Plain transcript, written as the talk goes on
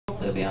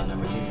It'll be on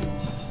number 2.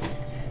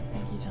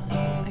 Thank you, John.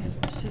 I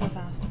should have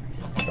asked for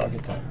him. Dog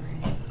attack.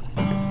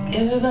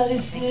 Everybody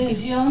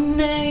says your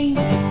name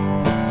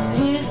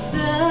with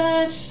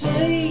such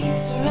sweet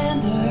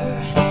surrender,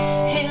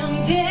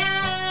 and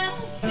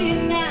I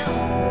see now,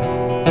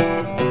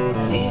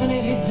 even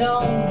if you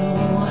don't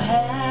know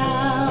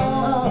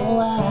how,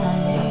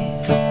 why.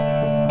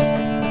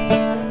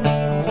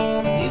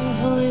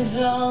 Beautiful is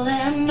all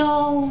I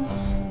know,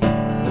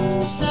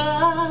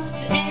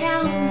 soft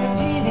and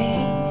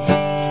repeating,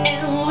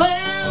 and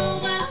well,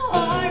 my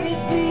heart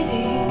is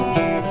beating,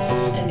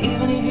 and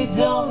even if you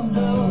don't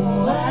know,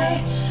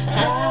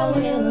 I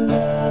will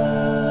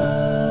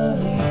love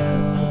you.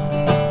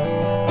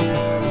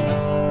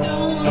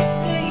 Don't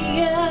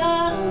stay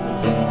up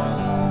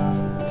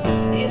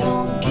down. You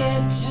don't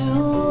get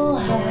too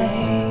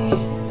high.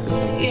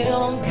 You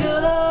don't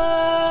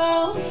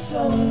go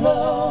so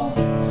low.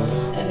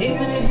 And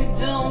even if you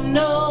don't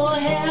know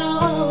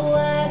how,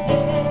 why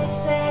there's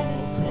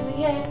sadness in the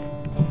air.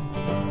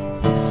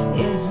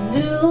 His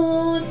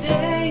new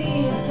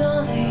day is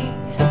dawning.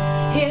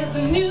 His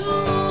new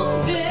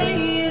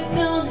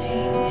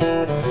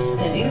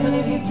even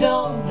if you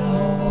don't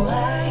know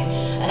why,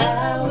 I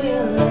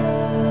will love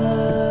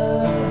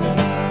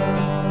you.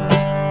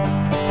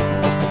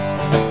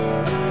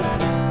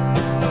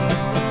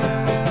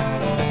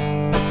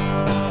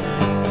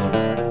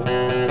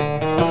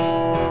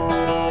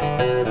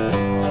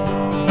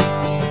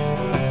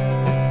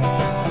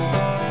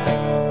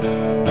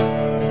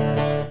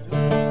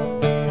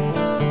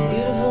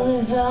 Beautiful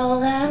is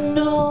all I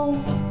know,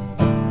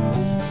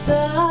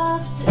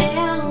 soft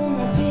and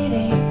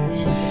repeating,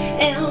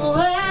 and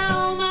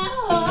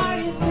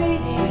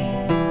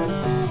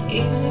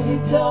even if you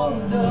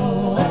don't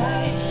know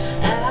why,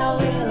 I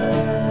will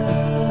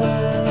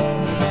love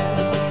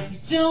you. You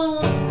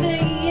don't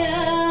stay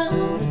up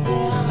or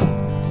down.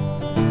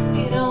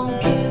 You don't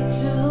get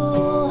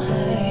too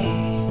high.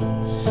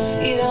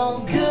 You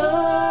don't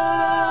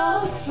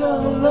go so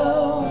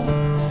low.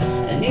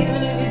 And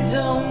even if you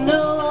don't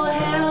know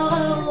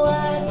how,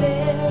 why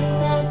there's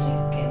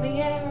magic in the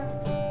air.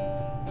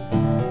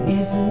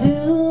 Yes, a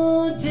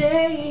new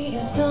day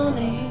is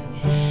dawning.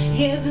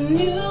 Yes, a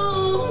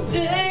new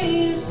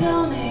day is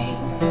dawning,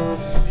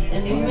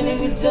 and even if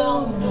you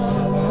don't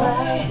know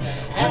why,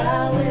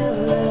 I will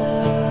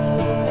love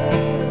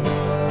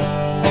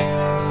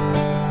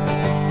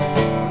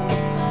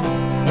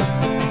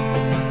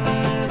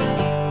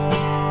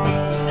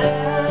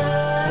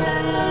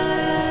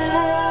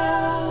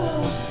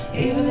you.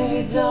 Even if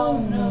you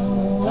don't know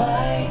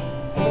why,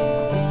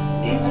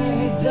 even if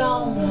you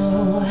don't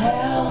know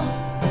how,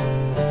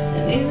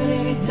 and even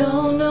if you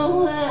don't know